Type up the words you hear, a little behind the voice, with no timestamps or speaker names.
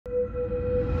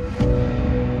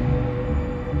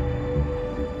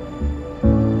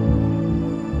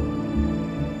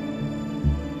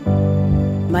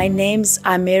My name's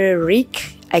Mary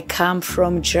Rick. I come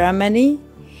from Germany.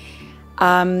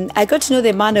 I got to know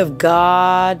the man of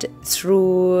God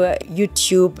through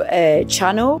YouTube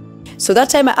channel. So that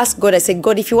time I asked God, I said,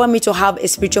 God, if you want me to have a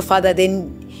spiritual father,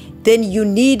 then you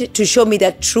need to show me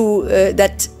that true,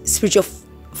 that spiritual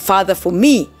father for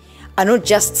me, and not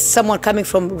just someone coming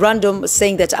from random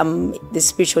saying that I'm the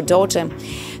spiritual daughter.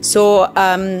 So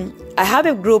I have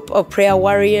a group of prayer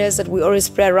warriors that we always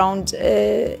pray around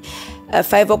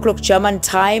 5 o'clock German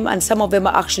time, and some of them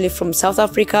are actually from South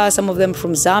Africa, some of them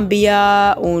from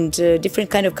Zambia and different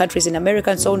kind of countries in America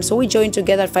and so on. So we join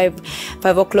together at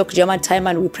 5 o'clock German time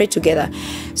and we pray together.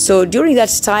 So during that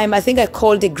time, I think I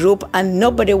called the group and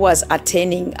nobody was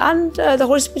attending, and the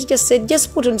Holy Spirit just said,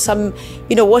 just put on some,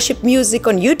 worship music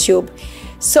on YouTube.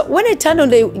 So when I turned on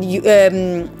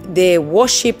the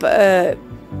worship, the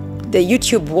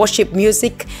YouTube worship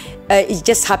music, it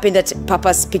just happened that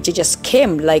Papa's picture just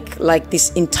came like this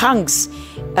in tongues,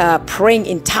 praying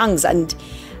in tongues, and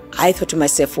I thought to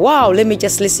myself, wow, let me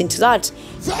just listen to that.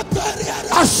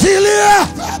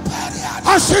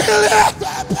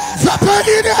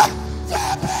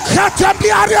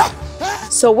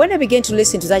 So when I began to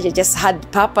listen to that, I just had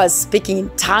Papa speaking in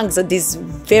tongues, and these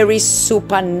very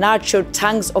supernatural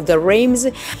tongues of the realms.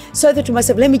 So I thought to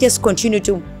myself, let me just continue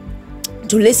to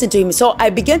listen to him. So I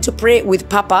began to pray with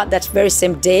Papa that very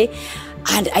same day,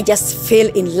 and I just fell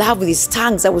in love with his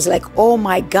tongues. I was like, oh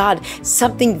my God,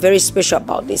 something very special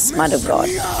about this man of God.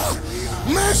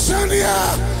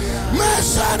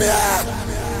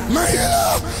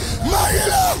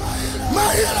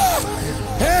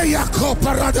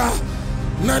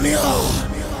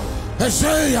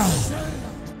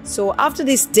 So after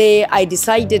this day, I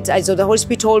decided, so the Holy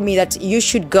Spirit told me that you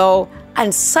should go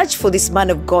and search for this man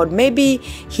of God. Maybe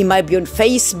he might be on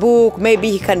Facebook, maybe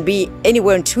he can be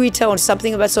anywhere on Twitter or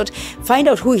something of that sort. Find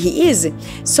out who he is.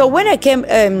 So when I came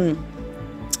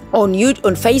on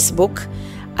Facebook,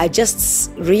 I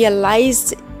just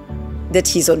realized that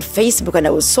he's on Facebook, and I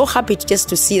was so happy just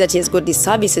to see that he has got these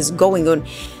services going on.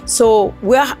 So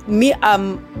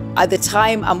at the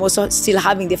time, I'm also still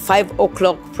having the 5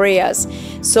 o'clock prayers.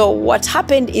 So what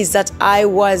happened is that I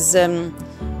was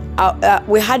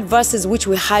we had verses which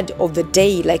we had of the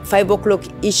day, like 5 o'clock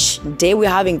each day. We're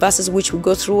having verses which we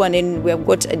go through, and then we have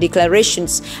got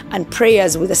declarations and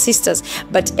prayers with the sisters.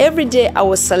 But every day I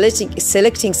was selecting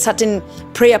certain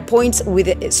prayer points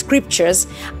with scriptures,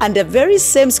 and the very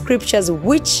same scriptures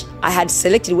which I had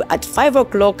selected at 5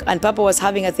 o'clock, and Papa was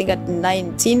having, I think at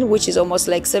 19, which is almost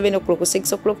like 7 o'clock or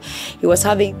 6 o'clock, he was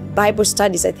having Bible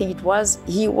studies, I think it was.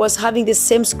 He was having the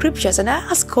same scriptures, and I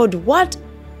asked God, what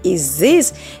is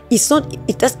this? It's not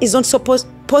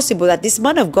possible that this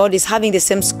man of God is having the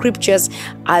same scriptures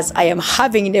as I am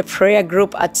having in a prayer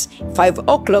group at 5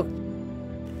 o'clock.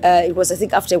 It was, I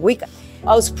think, after a week.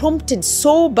 I was prompted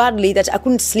so badly that I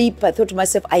couldn't sleep. I thought to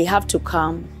myself, I have to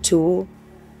come to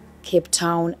Cape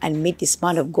Town and meet this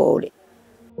man of God.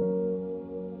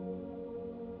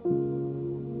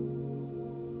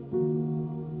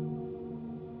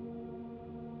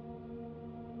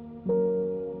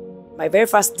 My very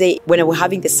first day when I was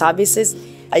having the services,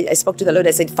 I spoke to the Lord.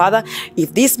 I said, Father,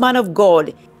 if this man of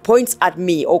God points at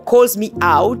me or calls me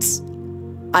out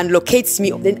and locates me,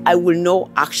 then I will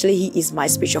know actually he is my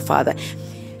spiritual father.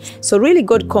 So really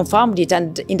God confirmed it,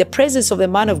 and in the presence of the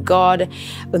man of God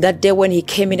on that day when he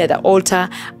came in at the altar,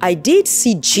 I did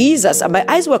see Jesus, and my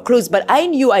eyes were closed, but I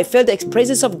knew, I felt the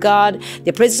presence of God,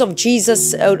 the presence of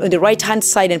Jesus on the right hand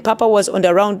side, and Papa was on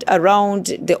the around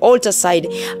the altar side,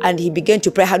 and he began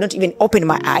to pray. I had not even opened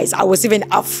my eyes. I was even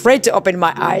afraid to open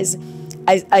my eyes.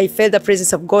 I felt the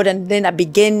presence of God, and then I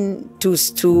began to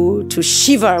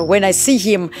shiver when I see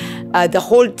him. The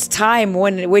whole time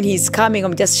when he's coming,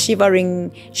 I'm just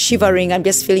shivering. I'm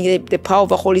just feeling the power of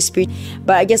the Holy Spirit.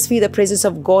 But I just feel the presence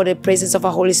of God, the presence of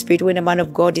the Holy Spirit when a man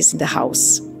of God is in the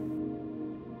house.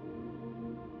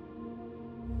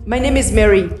 My name is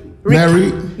Mary.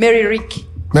 Mary Rick.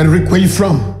 Mary Rick, where are you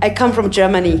from? I come from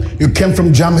Germany. You came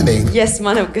from Germany? Yes,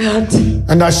 man of God.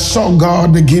 And I saw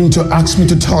God begin to ask me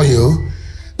to tell you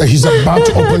that he's about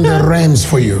to open the realms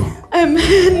for you.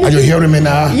 Amen. Are you hearing me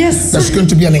now? Yes. There's going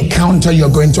to be an encounter you're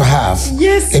going to have.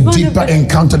 Yes. A deeper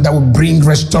encounter that will bring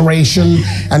restoration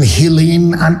and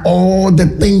healing, and all the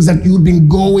things that you've been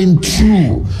going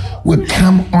through will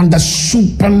come under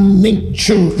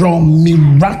supernatural,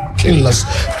 miraculous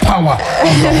power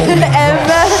of the Holy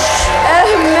Ghost.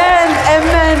 Amen.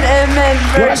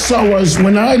 What I saw was,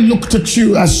 when I looked at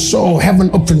you, I saw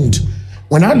heaven opened.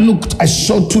 When I looked, I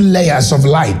saw 2 layers of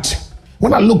light.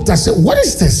 When I looked, I said, what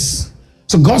is this?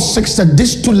 So God says that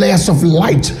these two layers of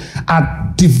light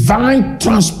are divine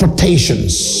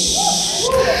transportations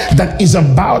that is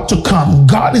about to come.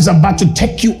 God is about to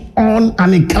take you on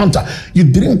an encounter. You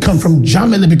didn't come from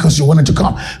Germany because you wanted to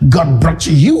come. God brought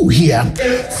you here.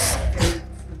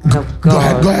 Go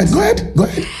ahead.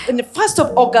 On the 1st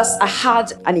of August, I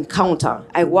had an encounter.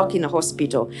 I work in a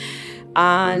hospital.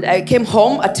 And I came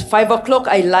home at 5 o'clock.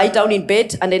 I lie down in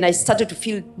bed, and then I started to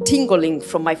feel tingling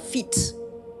from my feet.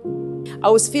 I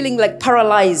was feeling like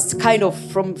paralyzed, kind of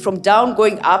from down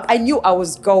going up. I knew I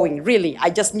was going, really.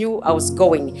 I just knew I was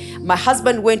going. My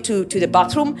husband went to the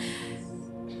bathroom,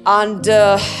 and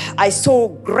I saw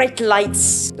great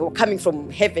lights. They were coming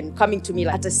from heaven, coming to me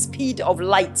at a speed of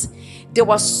light. They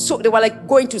were like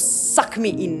going to suck me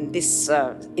in these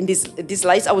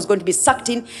lights. I was going to be sucked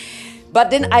in. But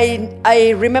then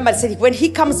I remember, I said, when he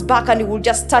comes back and he will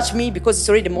just touch me, because it's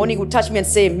already the morning, he will touch me and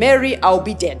say, Mary, I'll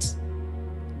be dead.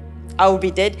 I will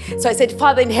be dead. So I said,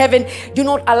 Father in heaven, do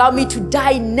not allow me to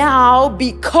die now,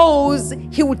 because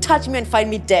he will touch me and find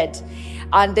me dead.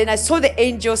 And then I saw the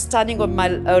angel standing on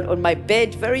my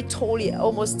bed, very tallly,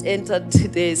 almost entered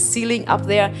the ceiling up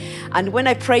there. And when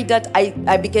I prayed that,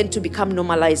 I began to become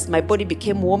normalized. My body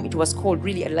became warm. It was cold,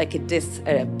 really like a death.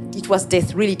 It was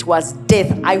death, really, it was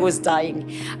death. I was dying.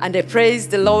 And I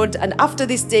praised the Lord. And after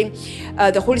this day,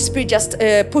 the Holy Spirit just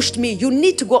pushed me. You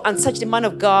need to go and search the man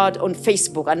of God on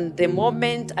Facebook. And the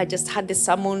moment I just had the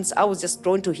summons, I was just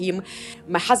drawn to him.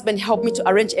 My husband helped me to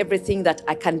arrange everything that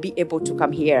I can be able to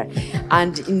come here. And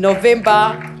in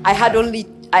November, I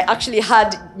actually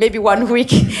had maybe 1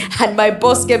 week, and my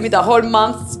boss gave me the whole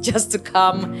month just to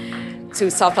come to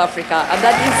South Africa. And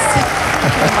that is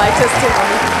my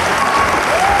testimony.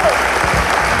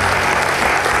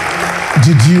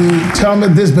 Did you tell me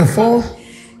this before?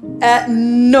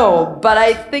 No, but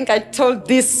I think I told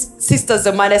these sisters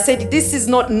of mine, I said, this is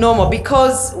not normal,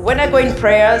 because when I go in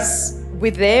prayers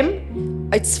with them,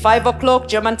 it's 5 o'clock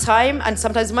German time, and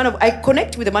sometimes I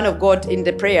connect with the man of God in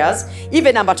the prayers.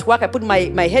 Even I'm at work, I put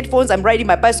my headphones, I'm riding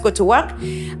my bicycle to work,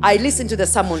 I listen to the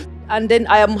sermon. And then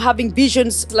I am having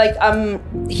visions like I'm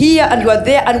here and you are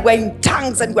there and we're in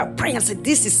tongues and we're praying. I said,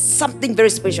 this is something very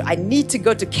special. I need to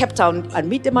go to Cape Town and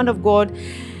meet the man of God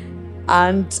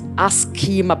and ask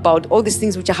him about all these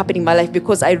things which are happening in my life,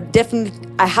 because I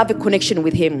have a connection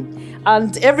with him.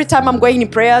 And every time I'm going in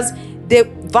prayers, the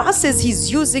verses he's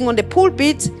using on the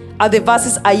pulpit are the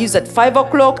verses I use at 5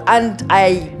 o'clock, and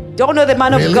I don't know the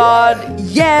man of God.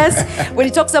 Yes, when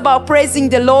he talks about praising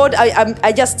the Lord,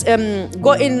 I just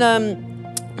go in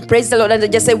praise the Lord, and I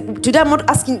just say, today I'm not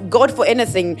asking God for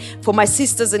anything for my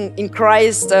sisters in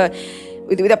Christ.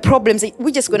 With the problems,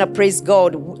 we're just going to praise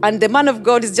God. And the man of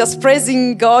God is just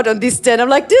praising God on this stand. I'm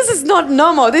like, this is not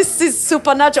normal. This is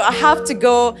supernatural. I have to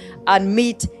go and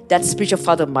meet that spiritual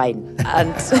father of mine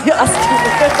and ask him.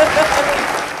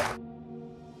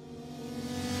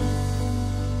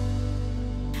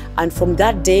 And from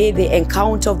that day, the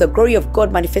encounter of the glory of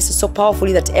God manifested so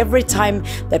powerfully that every time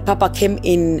that Papa came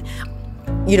in,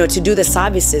 to do the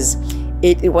services,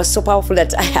 it was so powerful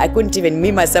that I couldn't even,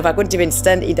 I couldn't even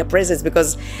stand in the presence,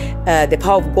 because the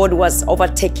power of God was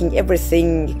overtaking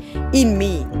everything in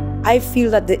me. I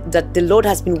feel that the Lord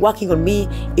has been working on me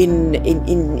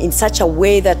in such a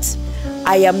way that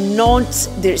I am not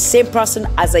the same person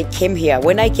as I came here.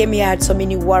 When I came here, I had so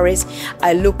many worries.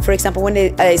 I look, for example, when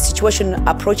a situation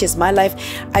approaches my life,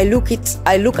 I look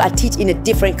at it in a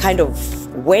different kind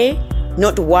of way,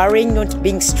 not worrying, not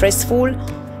being stressful.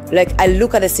 Like, I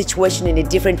look at the situation in a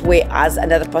different way as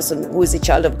another person who is a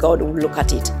child of God would look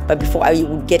at it. But before, I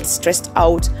would get stressed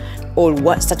out or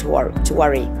start to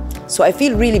worry. So I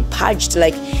feel really purged,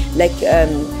 like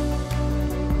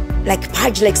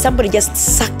purged, like somebody just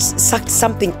sucked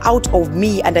something out of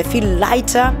me, and I feel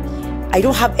lighter. I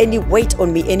don't have any weight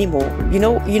on me anymore. You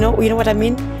know what I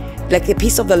mean? Like, the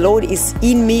peace of the Lord is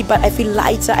in me, but I feel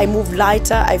lighter. I move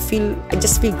lighter. I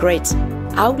just feel great.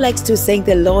 I would like to thank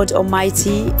the Lord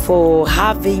Almighty for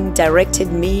having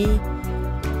directed me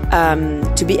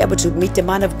to be able to meet the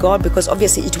man of God, because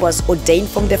obviously it was ordained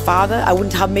from the Father. I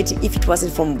wouldn't have met it if it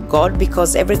wasn't from God,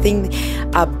 because everything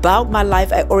about my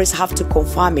life, I always have to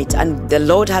confirm it, and the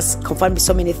Lord has confirmed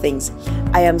so many things.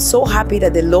 I am so happy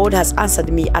that the Lord has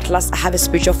answered me. At last I have a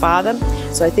spiritual father.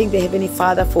 So I thank the Heavenly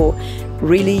Father for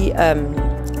really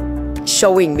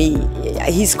showing me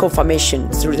his confirmation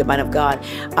through the man of God.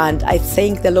 And I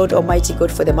thank the Lord Almighty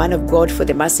God for the man of God, for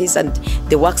the mercies and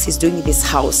the works he's doing in this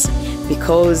house,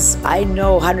 because I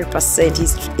know 100%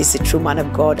 he's a true man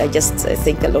of God. I just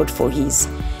thank the Lord for his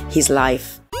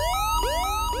life.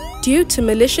 Due to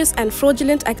malicious and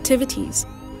fraudulent activities,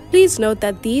 Please note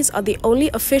that these are the only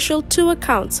official 2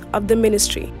 accounts of the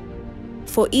ministry.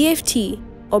 For EFT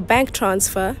or bank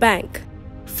transfer, bank,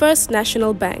 First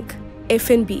National Bank,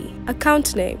 FNB,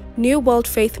 account name, New World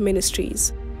Faith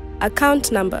Ministries,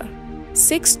 account number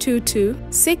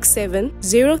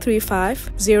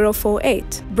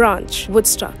 622-67035-048, branch,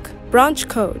 Woodstock, branch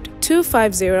code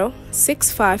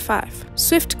 250655,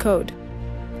 SWIFT code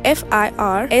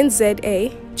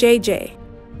FIRNZAJJ.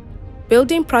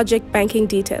 Building project banking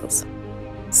details.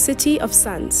 City of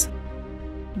Sons.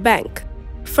 Bank,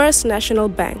 First National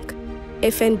Bank,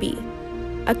 FNB.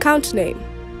 Account name,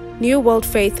 New World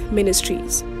Faith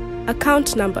Ministries.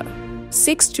 Account number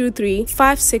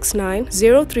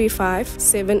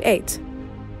 623-569-03578.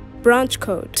 Branch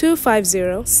code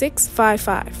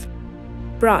 250655.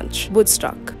 Branch,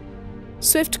 Woodstock.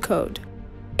 SWIFT code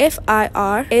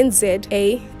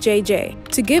FIRNZAJJ.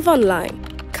 To give online,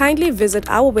 kindly visit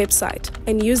our website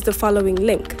and use the following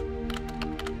link: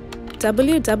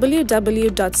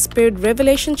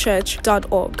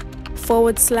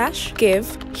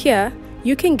 www.spiritrevelationchurch.org/give. Here,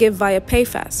 you can give via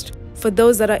PayFast for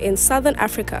those that are in Southern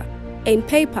Africa and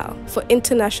PayPal for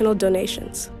international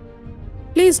donations.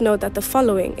 Please note that the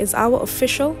following is our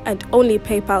official and only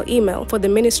PayPal email for the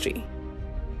ministry: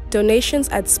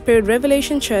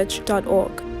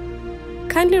 donations@spiritrevelationchurch.org.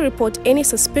 Kindly report any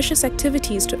suspicious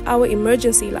activities to our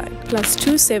emergency line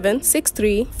 +27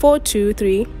 63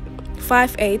 423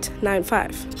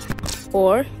 5895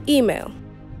 or email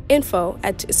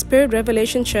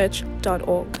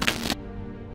info@spiritrevelationchurch.org.